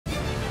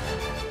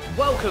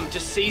Welcome to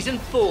Season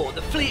 4.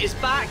 The fleet is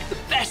back. The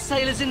best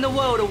sailors in the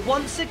world are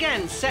once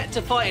again set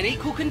to fight in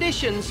equal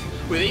conditions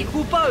with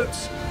equal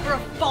boats for a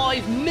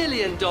 $5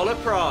 million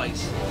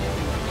prize.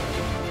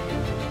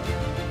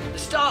 The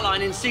start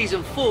line in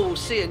Season 4 will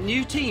see a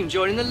new team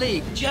joining the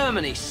league.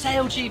 Germany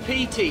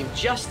SailGP Team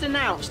just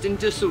announced in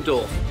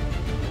Dusseldorf.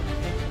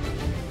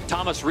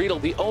 Thomas Riedel,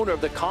 the owner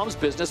of the comms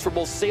business for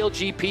both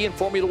SailGP and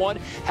Formula One,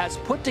 has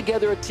put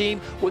together a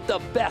team with the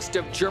best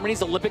of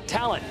Germany's Olympic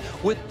talent,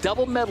 with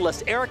double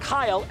medalist Erik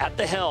Heil at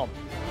the helm.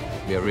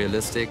 We are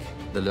realistic.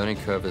 The learning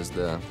curve is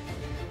the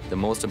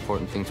most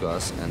important thing to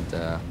us, and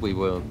we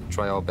will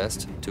try our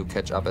best to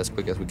catch up as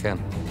quick as we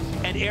can.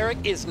 And Erik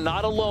is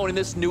not alone in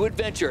this new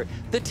adventure.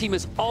 The team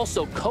is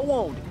also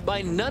co-owned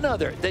by none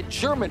other than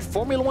German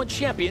Formula One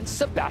champion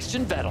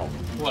Sebastian Vettel.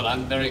 Well,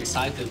 I'm very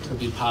excited to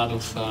be part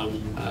of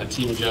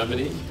Team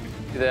Germany.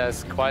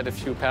 There's quite a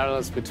few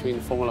parallels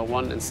between Formula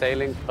One and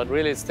sailing, but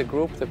really it's the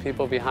group, the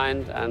people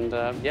behind, and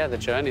yeah, the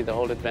journey, the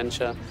whole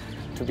adventure,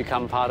 to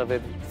become part of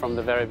it from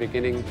the very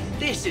beginning.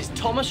 This is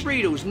Thomas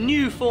Riedel's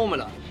new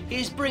formula. He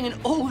is bringing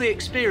all the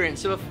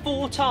experience of a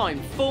four-time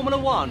Formula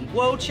One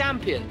world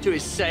champion to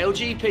his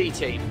SailGP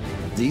team.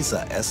 These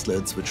are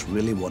athletes which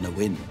really want to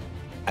win,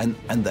 and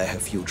they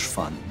have huge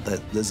fun. They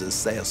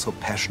are so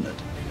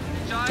passionate.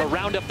 To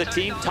round up the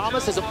team,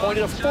 Thomas has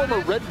appointed a former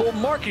Red Bull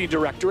marketing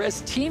director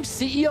as team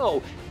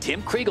CEO,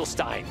 Tim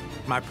Kriegelstein.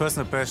 My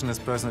personal passion is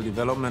personal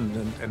development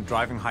and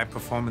driving high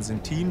performance in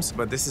teams,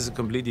 but this is a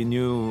completely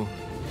new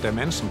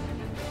dimension.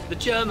 The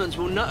Germans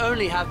will not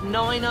only have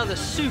 9 other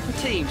super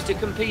teams to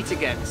compete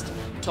against.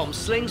 Tom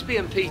Slingsby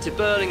and Peter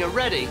Burling are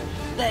ready.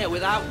 They are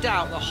without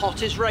doubt the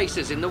hottest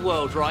racers in the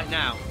world right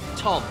now.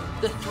 Tom,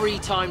 the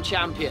 3-time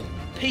champion.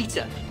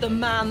 Peter, the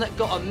man that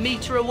got a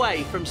metre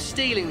away from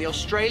stealing the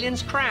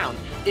Australians' crown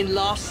in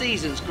last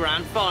season's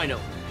grand final.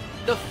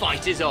 The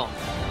fight is on.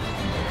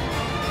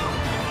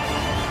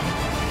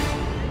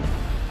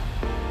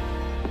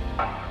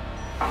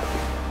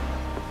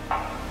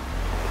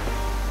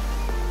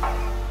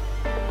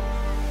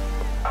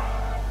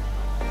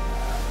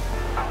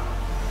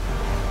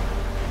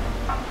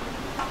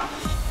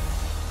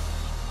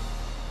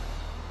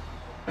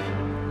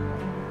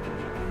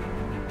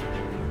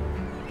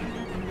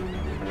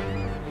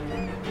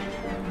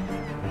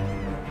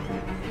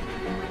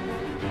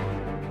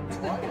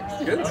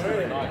 Good.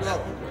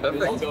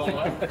 Perfect.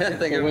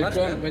 Thank you very much.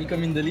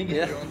 Welcome in the league.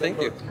 Yeah, thank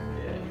you.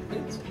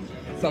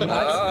 Some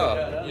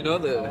hats. You know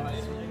the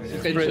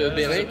French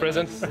beret.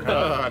 Present.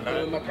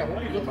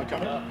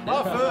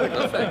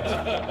 perfect.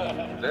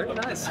 Very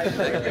nice.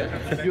 Thank you.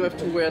 You have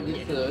to wear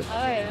this. It's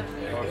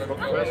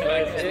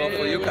not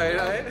for you,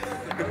 Kai.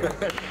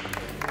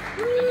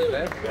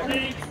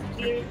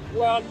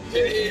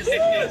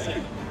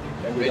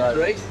 Great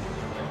race.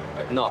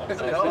 No.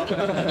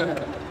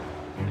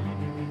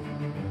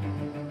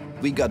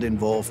 We got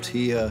involved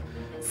here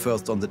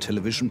first on the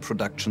television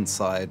production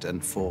side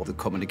and for the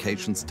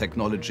communications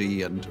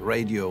technology and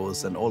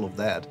radios and all of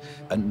that.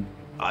 And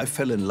I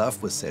fell in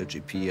love with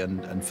SailGP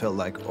and felt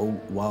like, oh,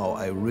 wow,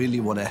 I really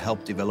want to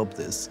help develop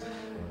this.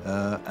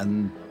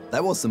 And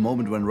that was the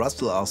moment when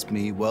Russell asked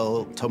me,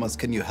 well, Thomas,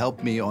 can you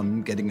help me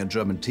on getting a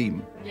German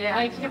team? Yeah,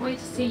 I can't wait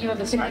to see you on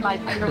the start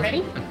line. Are you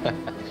ready?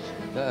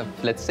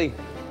 Let's see.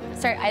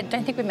 Sorry, I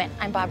don't think we met.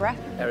 I'm Barbara.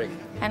 Erik.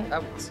 And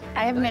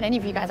I haven't met any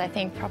of you guys, I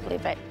think, properly,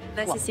 but...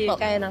 Nice to see you,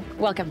 Diana.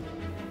 Welcome.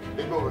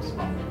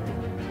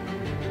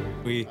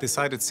 We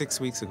decided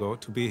 6 weeks ago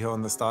to be here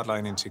on the start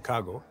line in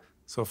Chicago.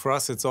 So for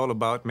us, it's all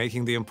about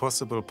making the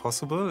impossible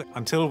possible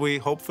until we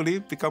hopefully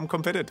become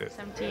competitive.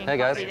 Hey,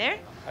 guys. Are you there?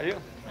 How are you?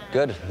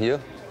 Good. You?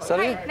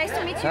 Sorry? Hi, nice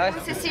to meet you. Hi.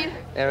 Cecile.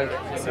 Erik.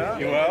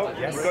 You well?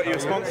 Yes. We got you a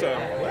sponsor.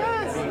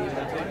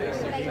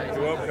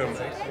 You're welcome.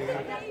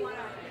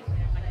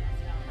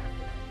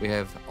 We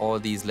have all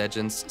these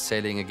legends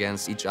sailing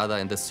against each other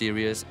in the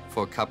series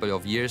for a couple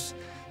of years,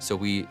 so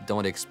we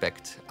don't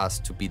expect us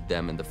to beat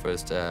them in the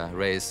first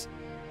race.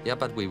 Yeah,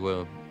 but we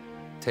will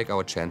take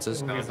our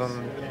chances.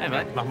 Hey,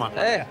 mate.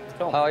 Hey,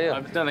 how are you? I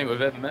don't think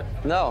we've ever met.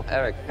 No,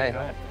 Erik. Hey.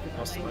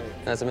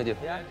 Nice to meet you.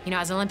 You know,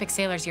 as Olympic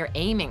sailors, you're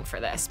aiming for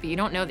this, but you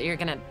don't know that you're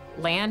going to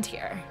land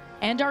here.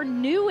 And our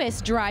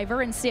newest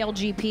driver in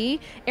SailGP,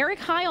 Erik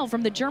Heil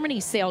from the Germany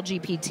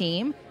SailGP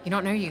team. You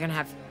don't know you're going to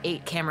have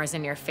 8 cameras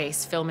in your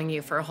face filming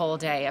you for a whole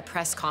day, a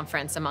press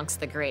conference amongst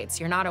the greats.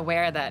 You're not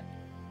aware that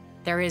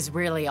there is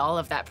really all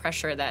of that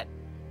pressure that,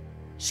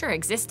 sure,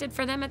 existed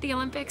for them at the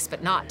Olympics,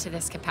 but not to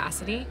this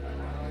capacity.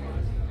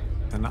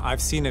 And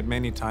I've seen it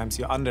many times.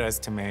 You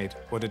underestimate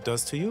what it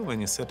does to you when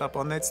you sit up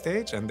on that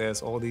stage and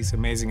there's all these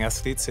amazing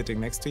athletes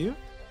sitting next to you.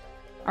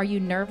 Are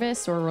you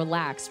nervous or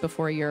relaxed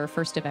before your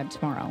first event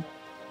tomorrow?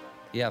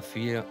 Yeah,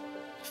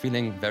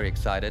 feeling very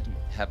excited,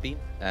 happy,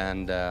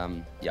 and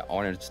yeah,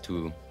 honored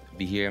to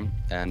be here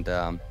and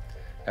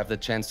have the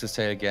chance to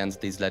sail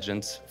against these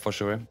legends, for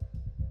sure.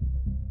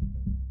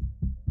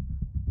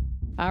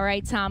 All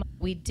right, Tom,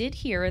 we did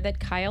hear that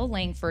Kyle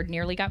Langford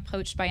nearly got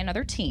poached by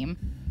another team.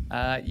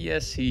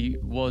 Yes, he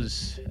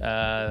was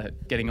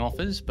getting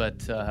offers,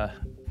 but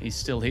he's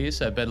still here,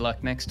 so better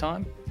luck next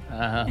time.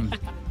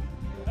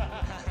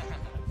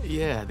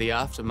 Yeah, the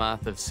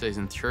aftermath of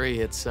season 3,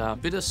 it's a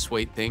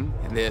bittersweet thing,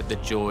 and the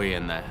joy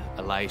and the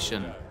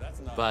elation.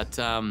 But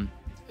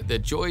the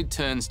joy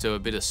turns to a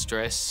bit of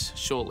stress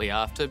shortly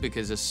after,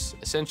 because it's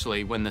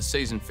essentially when the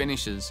season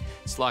finishes,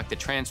 it's like the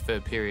transfer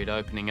period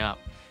opening up,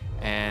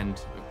 and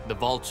the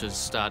vultures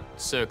start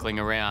circling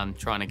around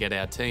trying to get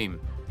our team.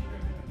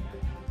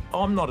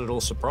 I'm not at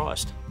all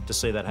surprised to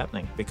see that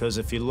happening, because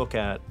if you look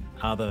at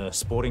other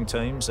sporting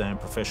teams and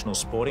professional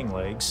sporting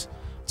leagues,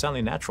 it's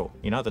only natural.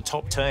 You know, the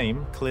top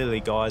team,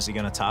 clearly guys are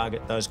going to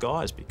target those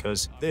guys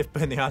because they've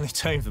been the only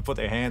team to put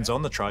their hands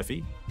on the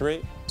trophy.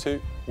 3, 2,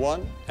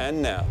 1,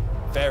 and now.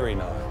 Very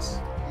nice.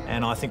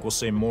 And I think we'll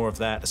see more of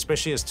that,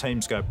 especially as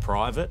teams go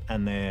private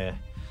and their,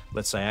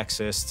 let's say,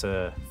 access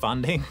to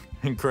funding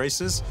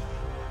increases.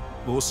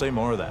 We'll see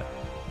more of that.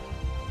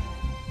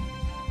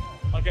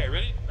 Okay,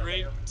 ready?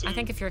 3, 2. I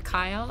think if you're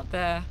Kyle,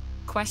 the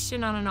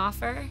question on an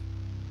offer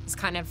is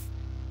kind of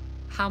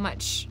how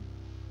much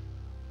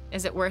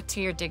is it worth to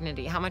your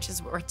dignity? How much is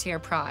it worth to your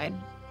pride?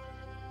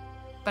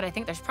 But I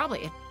think there's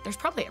probably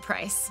a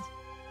price.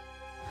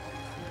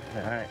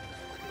 All right.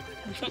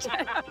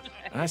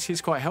 Actually,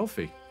 it's quite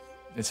healthy.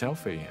 It's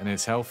healthy, and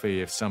it's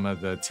healthy if some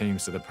of the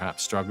teams that are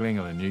perhaps struggling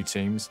or the new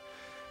teams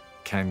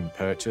can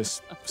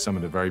purchase some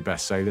of the very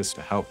best sailors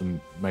to help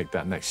them make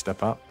that next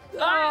step up.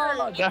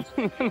 Oh!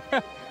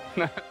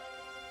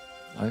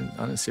 I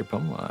don't see a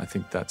problem. I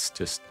think that's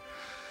just,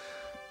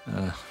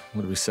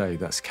 what do we say?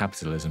 That's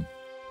capitalism.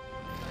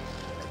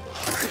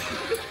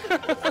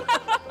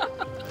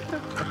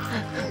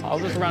 I'll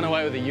just run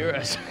away with the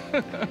Euros.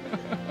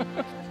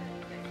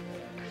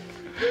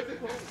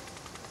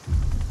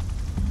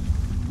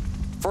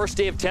 First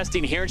day of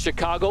testing here in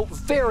Chicago,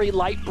 very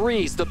light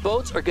breeze. The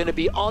boats are going to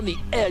be on the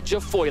edge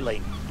of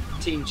foiling.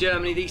 Team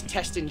Germany, these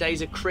testing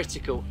days are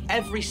critical.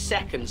 Every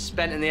second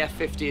spent in the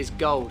F50 is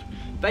gold.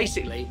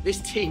 Basically, this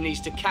team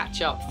needs to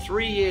catch up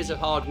 3 years of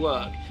hard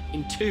work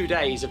in 2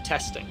 days of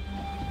testing.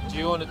 Do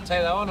you want to take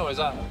that on, or is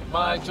that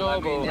my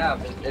job? I mean, yeah,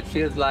 it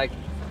feels like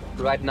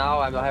right now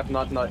I have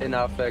not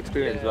enough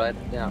experience, right?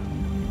 Yeah.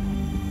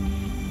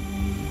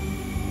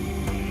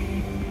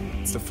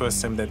 It's the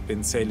first time they've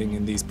been sailing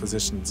in these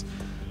positions.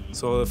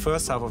 So the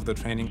first half of the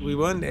training, we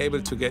weren't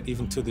able to get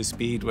even to the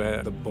speed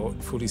where the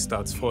boat fully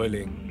starts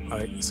foiling.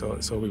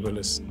 So we were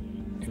just,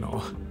 you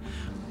know,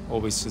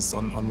 always just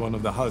on one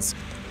of the hulls.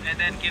 And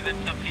then give it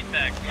some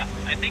feedback. Yeah.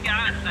 I think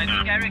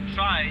Erik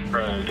tried.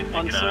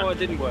 On shore, it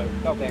didn't work.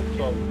 Okay,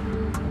 so.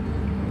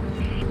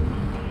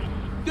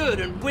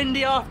 Good and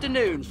windy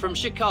afternoon from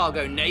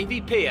Chicago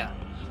Navy Pier.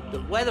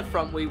 The weather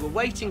front we were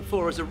waiting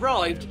for has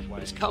arrived,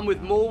 but it's come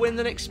with more wind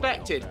than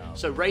expected,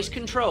 so race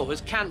control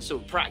has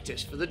cancelled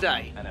practice for the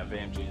day.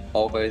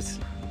 Always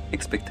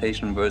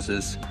expectation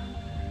versus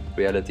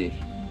reality.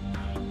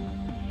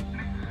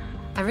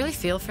 I really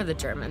feel for the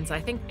Germans.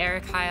 I think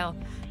Erik Heil,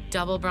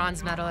 double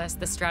bronze medalist,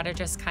 the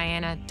strategist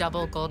Kayana,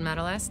 double gold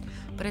medalist,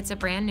 but it's a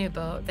brand new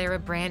boat. They're a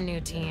brand new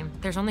team.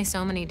 There's only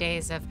so many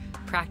days of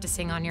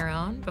practicing on your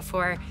own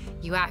before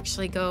you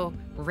actually go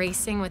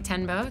racing with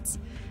 10 boats.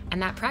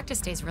 And that practice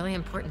day is really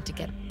important to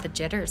get the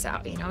jitters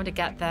out, you know, to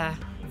get the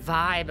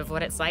vibe of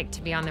what it's like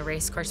to be on the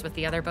race course with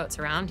the other boats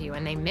around you,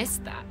 and they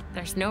missed that.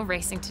 There's no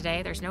racing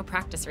today, there's no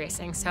practice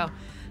racing, so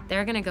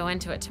they're gonna go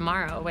into it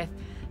tomorrow with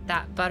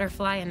that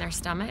butterfly in their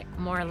stomach,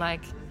 more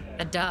like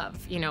a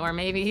dove, you know, or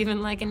maybe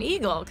even like an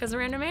eagle, because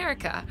we're in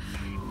America.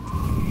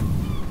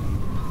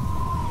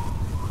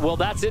 Well,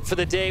 that's it for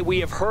the day.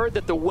 We have heard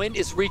that the wind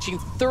is reaching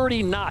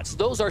 30 knots.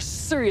 Those are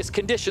serious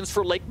conditions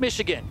for Lake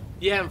Michigan.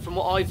 Yeah, and from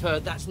what I've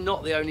heard, that's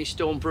not the only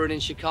storm brewing in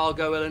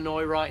Chicago,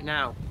 Illinois right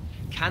now.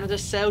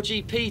 Canada's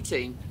SailGP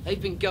team,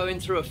 they've been going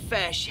through a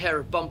fair share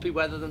of bumpy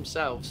weather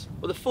themselves.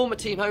 Well, the former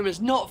team owner's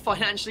not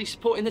financially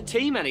supporting the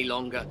team any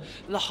longer,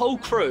 and the whole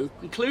crew,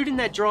 including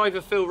their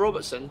driver Phil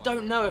Robertson,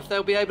 don't know if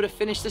they'll be able to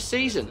finish the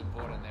season.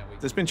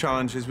 There's been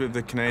challenges with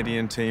the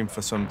Canadian team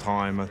for some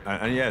time,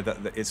 and yeah,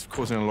 it's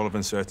causing a lot of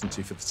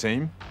uncertainty for the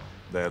team.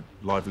 Their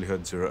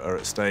livelihoods are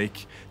at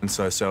stake, and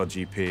so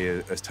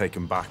SailGP has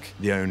taken back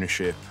the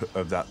ownership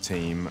of that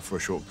team for a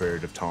short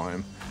period of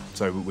time.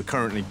 So we're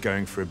currently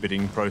going through a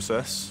bidding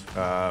process.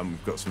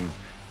 We've got some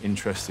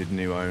interested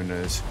new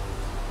owners.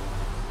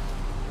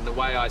 And the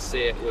way I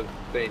see it,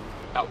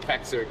 our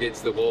backs are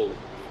against the wall,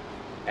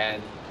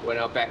 and when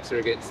our backs are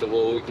against the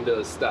wall, we can do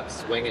is start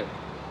swinging,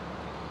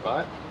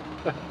 right?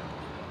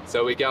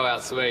 So we go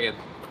out swinging.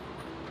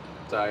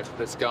 So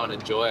let's go and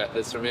enjoy it.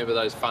 Let's remember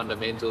those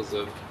fundamentals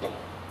of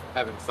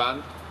having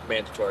fun.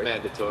 Mandatory.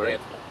 Mandatory. Yeah.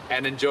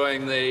 And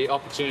enjoying the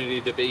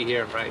opportunity to be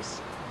here and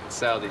race and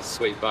sail these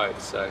sweet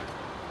boats. So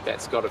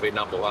that's got to be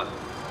number one.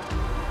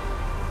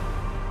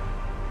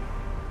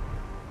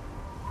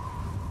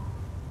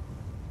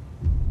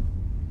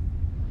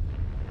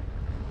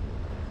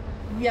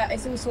 Yeah,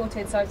 it's all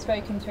sorted. So I've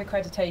spoken to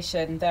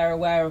accreditation. They're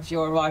aware of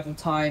your arrival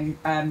time.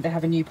 They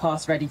have a new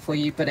pass ready for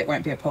you, but it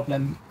won't be a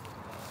problem.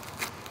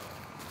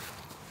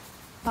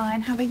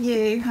 Fine, how are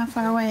you? How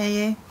far away are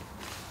you?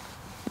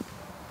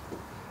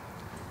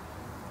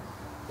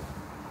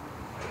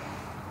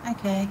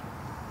 Okay.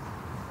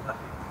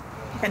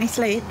 Any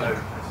sleep?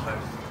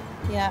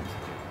 Yeah.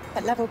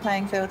 But level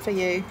playing field for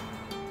you.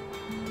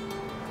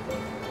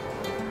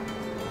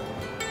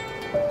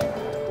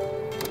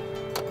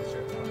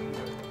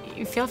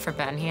 You feel for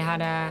Ben. He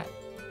had a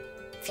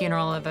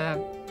funeral of a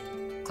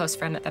close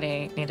friend that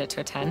he needed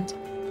to attend.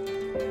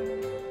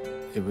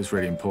 It was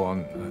really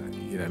important.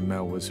 You know,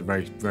 Mel was a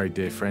very, very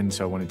dear friend,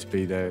 so I wanted to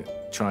be there,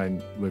 try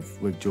and,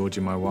 with George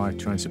and my wife,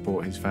 try and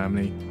support his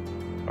family.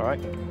 All right.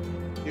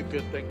 You're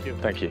good, thank you.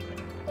 Thank you.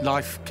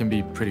 Life can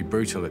be pretty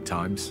brutal at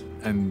times,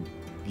 and,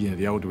 you know,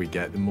 the older we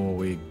get, the more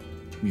we,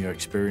 you know,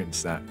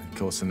 experience that, of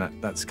course, and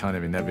that's kind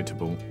of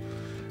inevitable.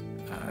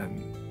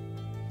 And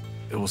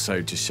it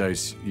also just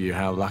shows you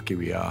how lucky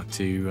we are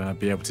to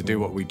be able to do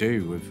what we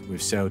do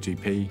with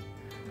SailGP.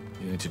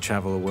 You know, to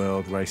travel the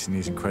world, racing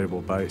these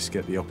incredible boats,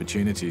 get the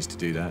opportunities to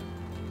do that.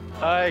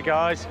 Hey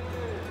guys,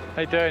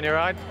 how you doing? You all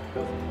right?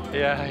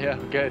 Yeah,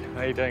 good.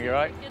 How you doing? You all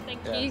right? Good,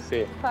 thank you. you. See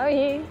you. How are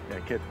you? Yeah,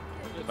 good.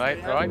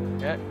 Mate, all right?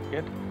 Yeah,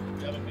 good.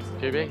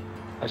 QB?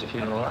 How's your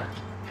funeral? All right?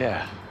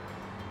 Yeah.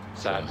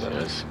 Sad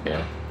news.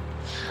 Yeah.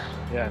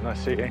 Yeah, nice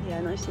to see you.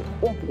 Yeah, nice to see you.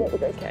 Yeah, it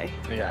was okay.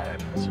 Yeah,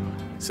 that's all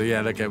right. So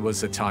yeah, look, it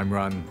was a time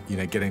run, you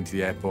know, getting to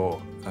the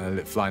airport,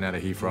 flying out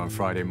of Heathrow on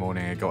Friday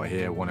morning. I got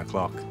here at 1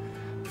 o'clock.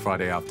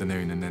 Friday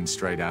afternoon and then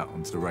straight out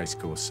onto the race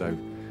course. So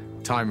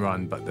time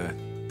run, but the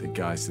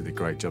guys did a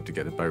great job to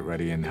get the boat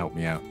ready and help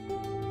me out.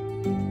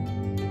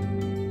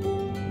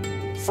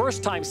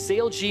 First time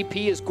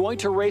SailGP is going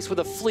to race with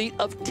a fleet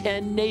of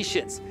 10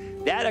 nations.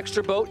 That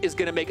extra boat is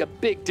going to make a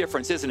big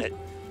difference, isn't it?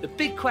 The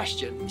big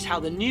question is how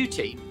the new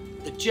team,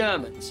 the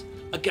Germans,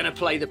 are going to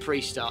play the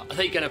pre-start. Are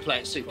they going to play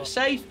it super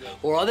safe,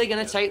 or are they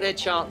going to take their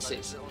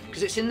chances?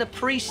 Because it's in the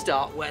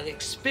pre-start where the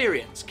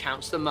experience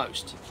counts the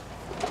most.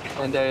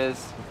 And there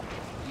is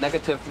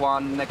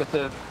 -1,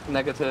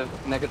 negative,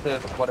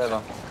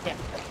 whatever. Yeah.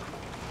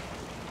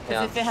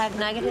 Because Yeah. if you have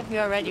negative,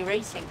 you're already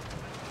racing.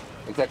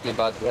 Exactly,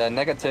 but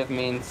negative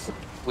means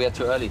we are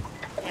too early.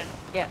 Yeah.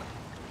 Yeah.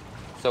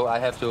 So I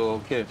have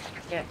to kill.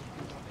 Yeah.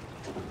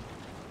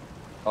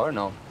 Or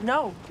no?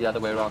 No. The other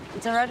way around.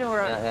 It's already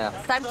around. Yeah.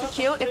 It's time to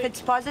kill. If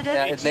it's positive,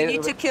 Yeah, it's you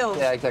need to kill.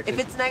 Yeah, exactly. If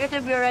it's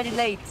negative, you're already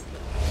late.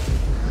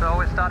 So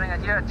we're starting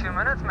at here at 2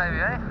 minutes, maybe,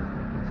 eh?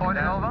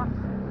 Foiling over.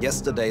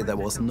 Yesterday, there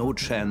was no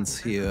chance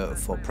here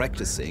for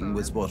practicing,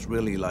 which was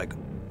really like,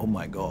 oh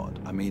my God.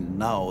 I mean,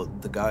 now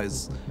the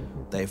guys,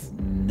 they've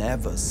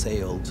never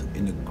sailed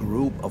in a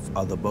group of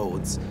other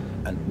boats,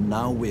 and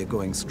now we're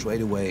going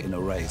straight away in a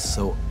race.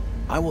 So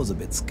I was a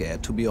bit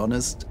scared, to be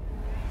honest.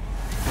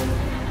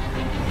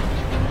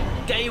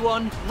 Day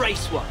 1,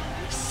 race 1.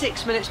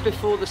 6 minutes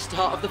before the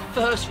start of the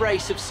first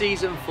race of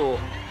season 4.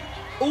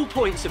 All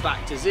points are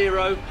back to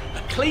 0,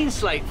 a clean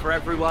slate for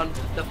everyone.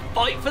 The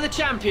fight for the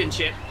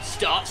championship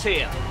starts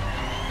here.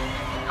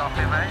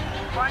 Copy, mate.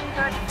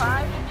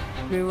 135.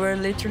 We were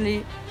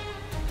literally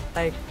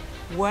like,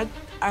 what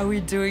are we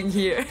doing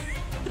here?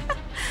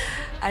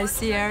 I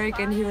see Erik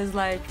and he was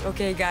like,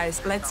 okay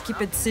guys, let's keep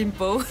it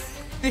simple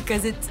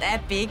because it's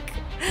epic.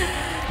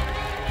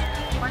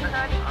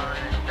 130.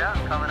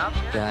 Yeah, coming up.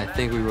 Yeah, I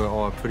think we were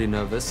all pretty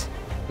nervous.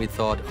 We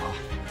thought, oh,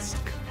 it's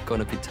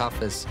gonna be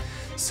tough. It's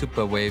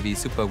super wavy,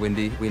 super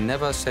windy. We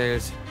never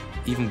sailed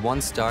even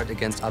one start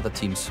against other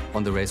teams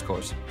on the race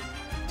course.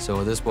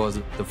 So this was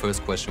the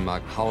first question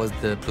mark. How is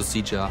the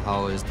procedure?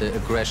 How is the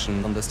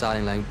aggression on the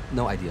starting line?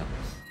 No idea.